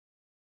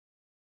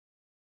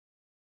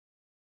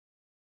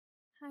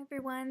Hi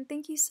everyone,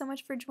 thank you so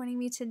much for joining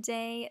me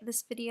today.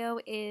 This video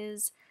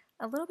is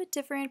a little bit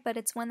different, but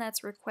it's one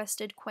that's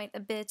requested quite a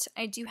bit.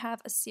 I do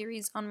have a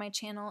series on my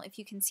channel, if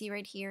you can see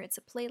right here. It's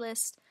a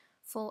playlist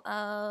full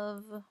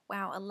of,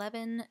 wow,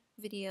 11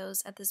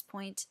 videos at this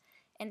point.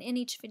 And in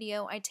each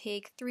video I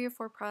take 3 or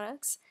 4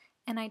 products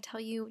and I tell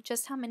you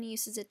just how many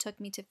uses it took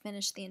me to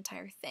finish the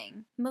entire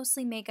thing.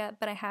 Mostly makeup,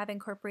 but I have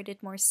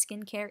incorporated more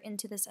skincare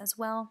into this as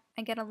well.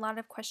 I get a lot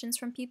of questions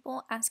from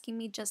people asking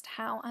me just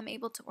how I'm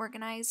able to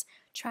organize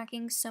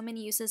tracking so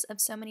many uses of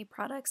so many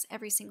products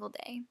every single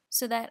day.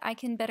 So that I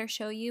can better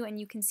show you and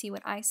you can see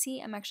what I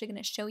see, I'm actually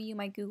going to show you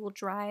my Google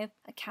Drive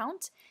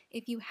account.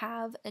 If you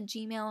have a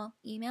Gmail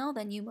email,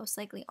 then you most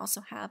likely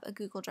also have a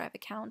Google Drive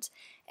account,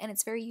 and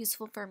it's very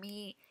useful for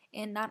me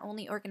in not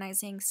only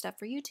organizing stuff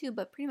for YouTube,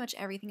 but pretty much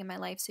everything in my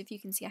life. So if you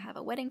can see, I have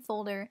a wedding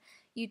folder,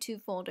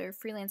 YouTube folder,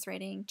 freelance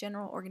writing,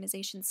 general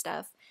organization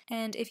stuff.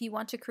 And if you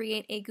want to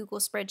create a Google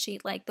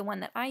spreadsheet like the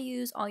one that I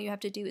use, all you have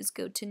to do is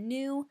go to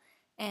New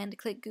and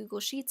click Google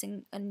Sheets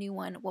and a new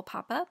one will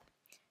pop up.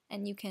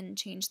 And you can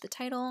change the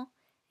title,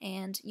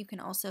 and you can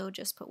also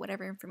just put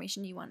whatever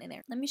information you want in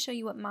there. Let me show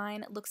you what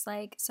mine looks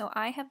like. So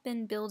I have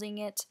been building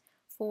it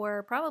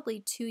for probably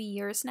 2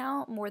 years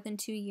now, more than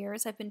 2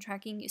 years. I've been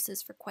tracking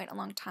uses for quite a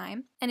long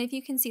time. And if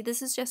you can see,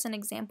 this is just an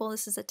example.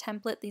 This is a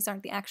template. These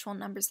aren't the actual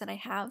numbers that I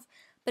have.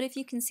 But if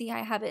you can see, I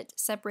have it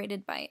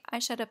separated by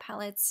eyeshadow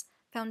palettes,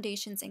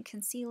 foundations and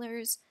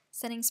concealers,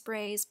 setting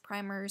sprays,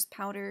 primers,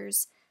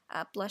 powders,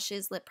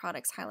 blushes, lip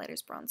products,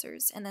 highlighters,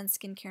 bronzers, and then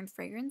skincare and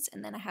fragrance.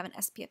 And then I have an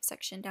SPF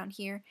section down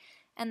here,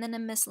 and then a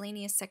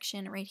miscellaneous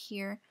section right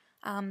here.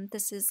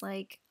 This is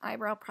like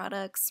eyebrow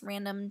products,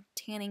 random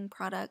tanning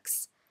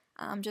products,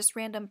 just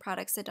random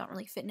products that don't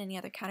really fit in any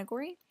other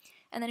category.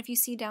 And then if you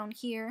see down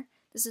here,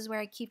 this is where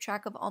I keep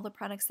track of all the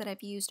products that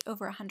I've used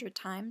over 100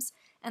 times,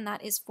 and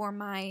that is for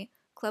my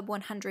Club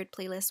 100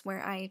 playlist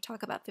where I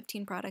talk about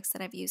 15 products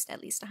that I've used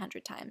at least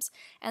 100 times.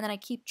 And then I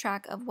keep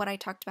track of what I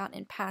talked about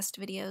in past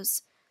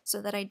videos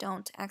so that I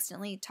don't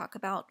accidentally talk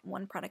about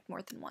one product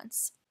more than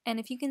once. And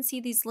if you can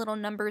see these little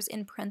numbers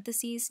in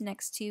parentheses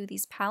next to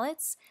these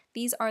palettes,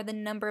 these are the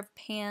number of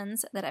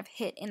pans that I've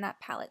hit in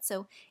that palette.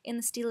 So in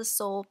the Stila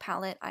Soul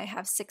palette, I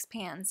have 6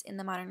 pans. In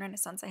the Modern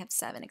Renaissance, I have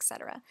 7,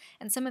 etc.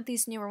 And some of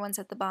these newer ones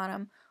at the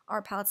bottom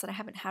are palettes that I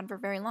haven't had for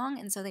very long,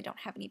 and so they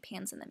don't have any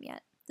pans in them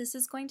yet. This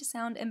is going to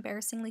sound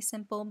embarrassingly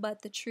simple,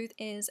 but the truth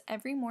is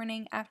every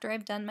morning after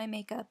I've done my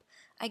makeup,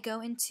 I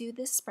go into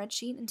this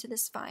spreadsheet, into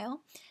this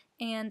file,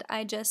 and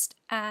I just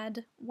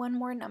add one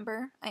more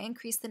number. I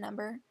increase the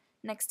number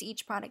next to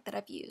each product that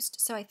I've used.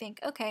 So I think,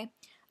 okay,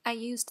 I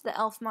used the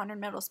e.l.f. Modern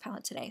Metals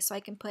palette today, so I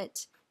can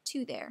put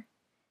 2 there.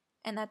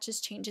 And that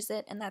just changes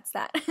it, and that's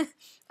that.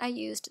 I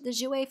used the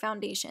Jouer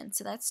foundation,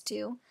 so that's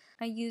 2.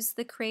 I used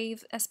the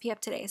Crave SPF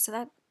today, so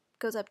that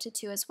goes up to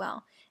 2 as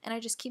well. And I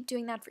just keep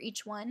doing that for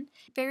each one.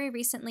 Very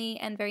recently,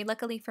 and very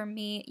luckily for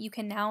me, you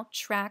can now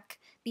track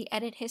the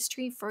edit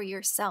history for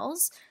your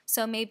cells.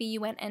 So maybe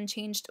you went and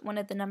changed one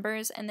of the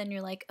numbers, and then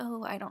you're like,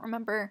 oh, I don't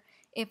remember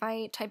if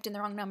I typed in the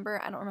wrong number.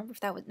 I don't remember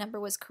if that number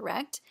was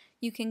correct.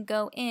 You can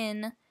go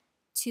in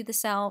to the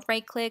cell,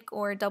 right click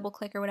or double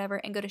click or whatever,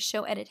 and go to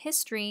show edit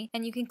history,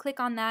 and you can click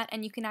on that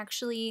and you can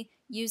actually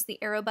use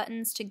the arrow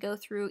buttons to go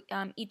through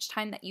each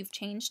time that you've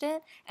changed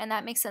it, and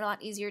that makes it a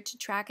lot easier to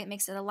track. It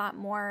makes it a lot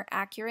more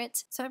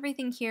accurate. So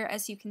everything here,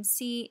 as you can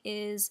see,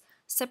 is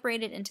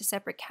separated into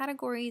separate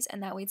categories,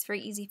 and that way it's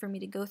very easy for me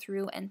to go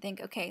through and think,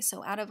 okay,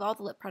 so out of all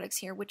the lip products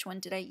here, which one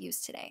did I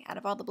use today? Out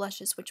of all the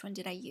blushes, which one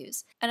did I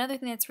use? Another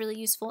thing that's really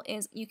useful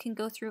is you can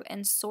go through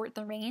and sort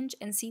the range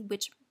and see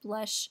which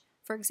blush,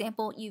 for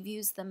example, you've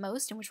used the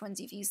most and which ones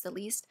you've used the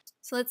least.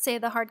 So let's say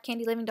the Hard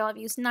Candy Living Doll I've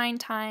used 9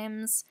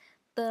 times,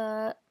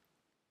 the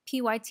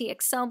PYT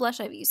Excel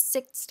blush I've used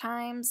 6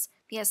 times,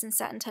 the Essence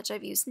Satin Touch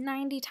I've used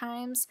 90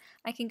 times.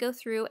 I can go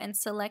through and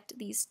select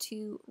these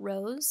 2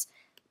 rows,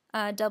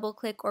 double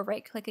click or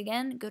right click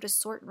again, go to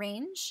sort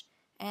range,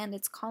 and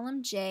it's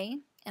column J,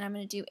 and I'm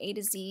going to do A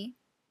to Z,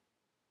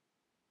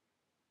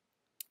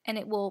 and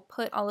it will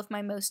put all of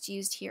my most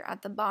used here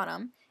at the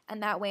bottom,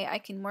 and that way I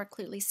can more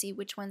clearly see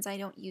which ones I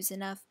don't use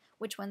enough,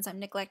 which ones I'm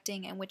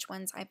neglecting, and which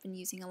ones I've been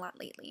using a lot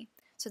lately.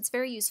 So it's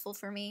very useful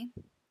for me.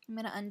 I'm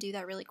going to undo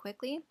that really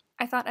quickly.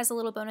 I thought as a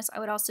little bonus I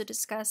would also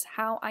discuss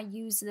how I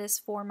use this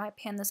for my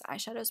Pan Those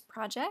Eyeshadows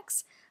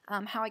projects,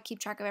 how I keep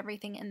track of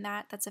everything in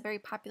that. That's a very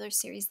popular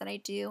series that I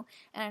do,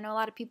 and I know a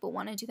lot of people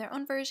want to do their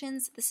own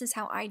versions. This is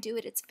how I do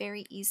it. It's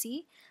very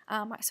easy.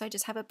 So I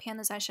just have a Pan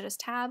Those Eyeshadows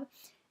tab.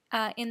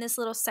 In this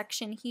little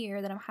section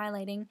here that I'm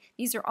highlighting,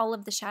 these are all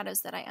of the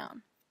shadows that I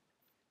own.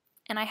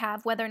 And I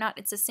have whether or not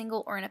it's a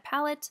single or in a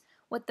palette,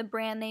 what the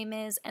brand name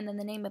is, and then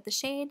the name of the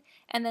shade.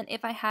 And then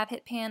if I have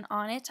hit pan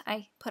on it,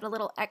 I put a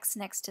little X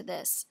next to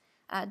this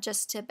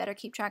just to better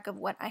keep track of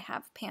what I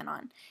have pan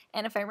on.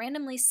 And if I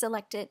randomly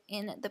select it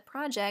in the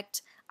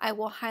project, I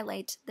will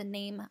highlight the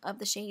name of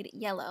the shade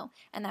yellow,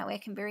 and that way I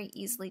can very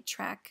easily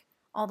track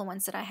all the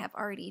ones that I have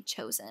already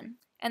chosen.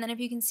 And then if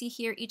you can see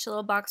here, each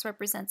little box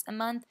represents a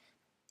month.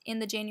 in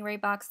the January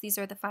box, these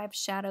are the 5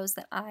 shadows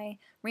that I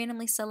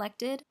randomly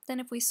selected. Then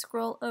if we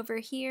scroll over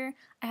here,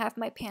 I have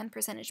my pan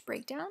percentage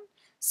breakdown.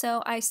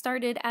 So I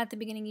started at the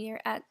beginning of the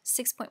year at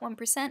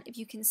 6.1%. If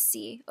you can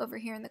see over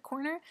here in the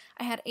corner,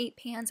 I had 8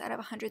 pans out of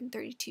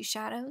 132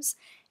 shadows.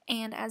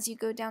 And as you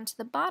go down to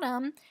the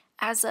bottom,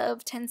 as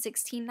of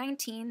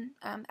 10/16/19,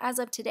 as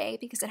of today,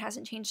 because it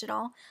hasn't changed at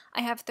all,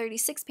 I have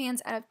 36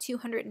 pans out of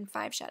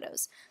 205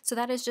 shadows. So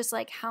that is just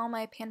like how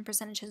my pan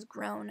percentage has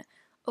grown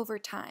over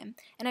time.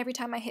 And every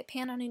time I hit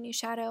pan on a new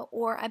shadow,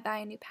 or I buy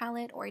a new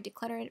palette, or I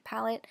declutter a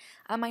palette,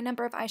 my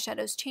number of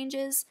eyeshadows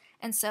changes,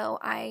 and so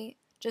I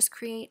just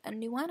create a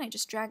new one. I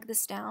just drag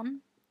this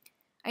down,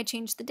 I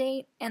change the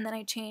date, and then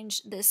I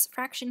change this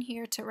fraction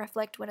here to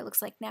reflect what it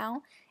looks like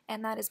now,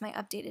 and that is my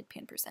updated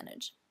pan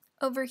percentage.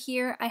 Over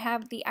here, I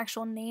have the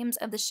actual names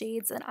of the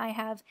shades that I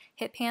have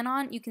hit pan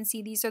on. You can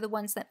see these are the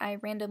ones that I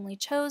randomly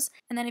chose.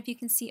 And then if you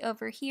can see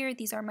over here,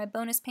 these are my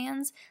bonus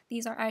pans.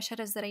 These are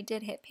eyeshadows that I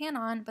did hit pan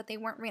on, but they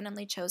weren't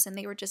randomly chosen.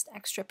 They were just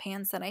extra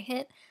pans that I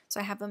hit, so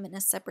I have them in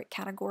a separate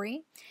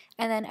category.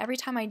 And then every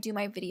time I do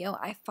my video,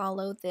 I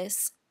follow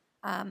this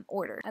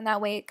order. And that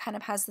way it kind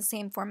of has the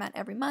same format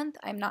every month.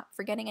 I'm not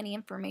forgetting any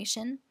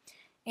information.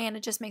 And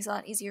it just makes it a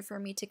lot easier for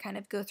me to kind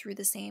of go through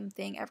the same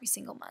thing every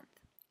single month.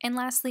 And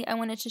lastly, I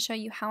wanted to show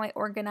you how I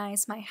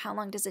organize my how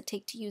long does it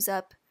take to use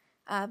up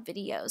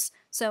videos.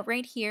 So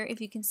right here, if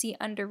you can see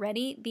under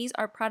ready, these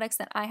are products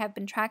that I have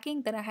been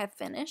tracking that I have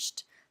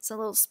finished. So a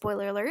little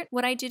spoiler alert.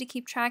 What I do to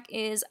keep track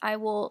is I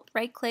will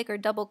right click or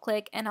double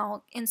click and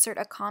I'll insert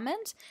a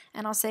comment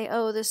and I'll say,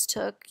 oh, this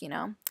took,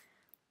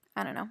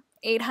 I don't know,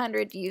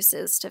 800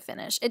 uses to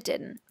finish. It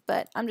didn't,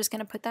 but I'm just going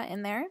to put that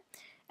in there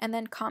and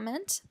then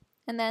comment.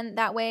 And then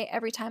that way,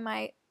 every time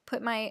I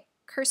put my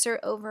cursor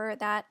over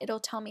that, it'll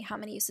tell me how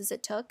many uses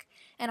it took,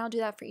 and I'll do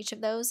that for each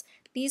of those.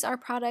 These are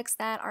products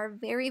that are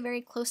very,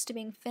 very close to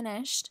being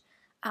finished.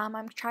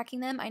 I'm tracking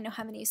them. I know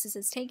how many uses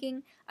it's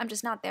taking. I'm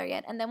just not there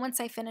yet. And then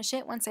once I finish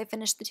it, once I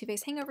finish the Too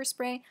Faced Hangover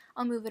Spray,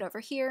 I'll move it over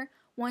here.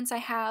 Once I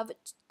have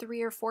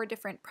 3 or 4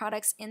 different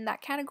products in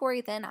that category,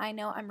 then I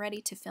know I'm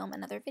ready to film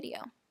another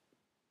video.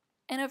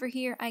 And over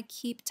here, I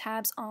keep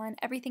tabs on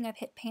everything I've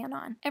hit pan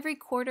on. Every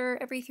quarter,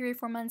 every 3 or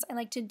 4 months, I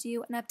like to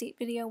do an update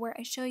video where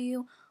I show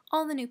you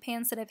all the new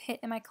pans that I've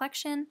hit in my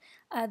collection.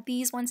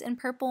 These ones in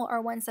purple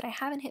are ones that I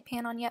haven't hit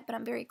pan on yet, but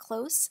I'm very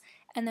close.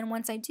 And then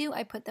once I do,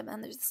 I put them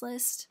under this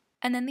list.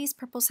 And then these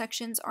purple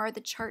sections are the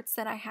charts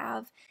that I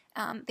have.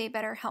 They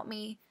better help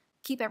me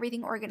keep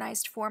everything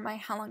organized for my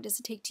how long does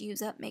it take to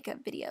use up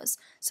makeup videos.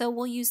 So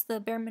we'll use the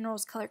Bare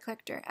Minerals Color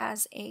Collector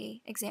as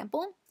a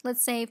example.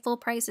 Let's say full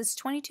price is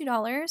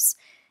 $22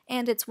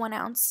 and it's 1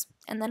 ounce.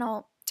 And then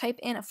I'll type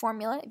in a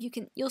formula.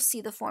 You'll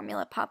see the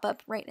formula pop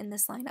up right in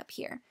this line up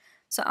here.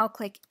 So I'll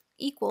click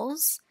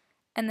equals,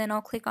 and then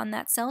I'll click on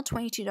that cell,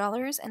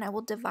 $22, and I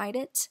will divide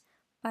it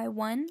by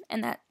 1,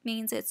 and that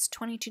means it's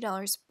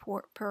 $22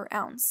 per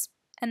ounce.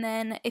 And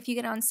then if you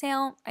get it on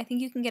sale, I think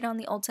you can get it on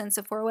the Ulta and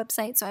Sephora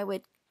website, so I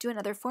would do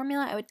another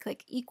formula. I would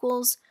click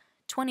equals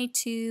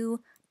 22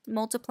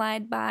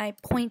 multiplied by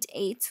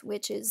 0.8,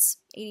 which is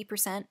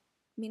 80%,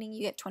 meaning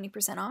you get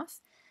 20%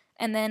 off.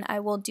 And then I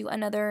will do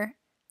another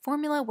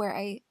formula where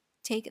I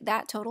take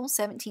that total,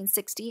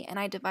 $17.60, and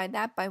I divide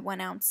that by 1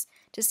 ounce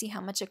to see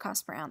how much it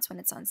costs per ounce when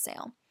it's on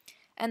sale.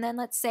 And then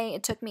let's say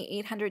it took me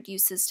 800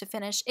 uses to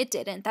finish. It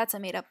didn't. That's a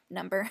made-up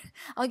number.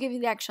 I'll give you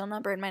the actual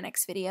number in my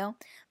next video,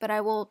 but I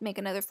will make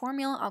another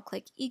formula. I'll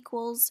click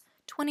equals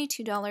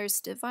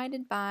 $22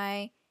 divided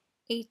by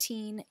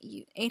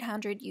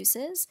 800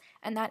 uses,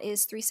 and that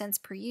is 3 cents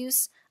per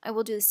use. I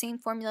will do the same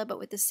formula but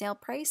with the sale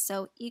price,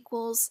 so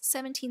equals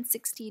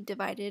 $17.60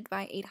 divided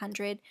by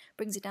 800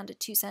 brings it down to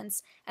 2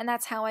 cents, and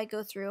that's how I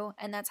go through,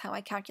 and that's how I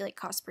calculate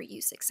cost per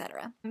use,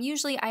 etc.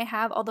 Usually I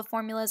have all the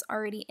formulas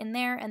already in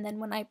there, and then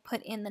when I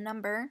put in the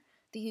number,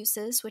 the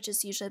uses, which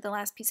is usually the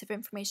last piece of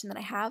information that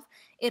I have,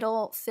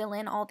 it'll fill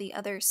in all the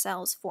other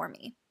cells for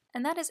me.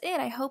 And that is it.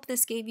 I hope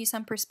this gave you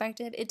some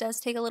perspective. It does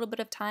take a little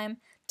bit of time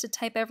to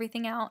type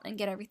everything out and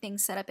get everything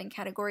set up in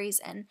categories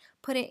and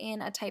put it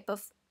in a type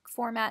of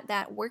format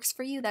that works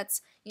for you,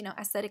 that's,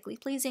 aesthetically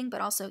pleasing,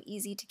 but also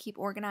easy to keep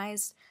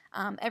organized.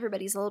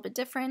 Everybody's a little bit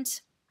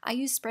different. I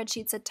use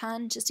spreadsheets a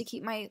ton just to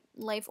keep my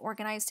life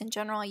organized in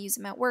general. I use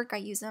them at work. I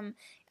use them,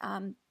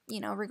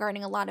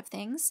 regarding a lot of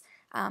things.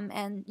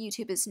 And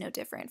YouTube is no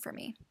different for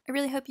me. I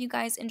really hope you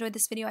guys enjoyed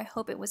this video. I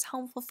hope it was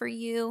helpful for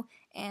you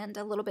and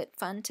a little bit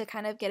fun to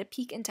kind of get a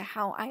peek into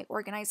how I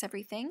organize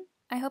everything.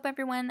 I hope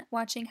everyone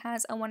watching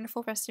has a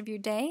wonderful rest of your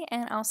day,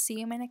 and I'll see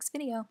you in my next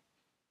video.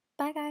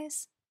 Bye,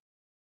 guys!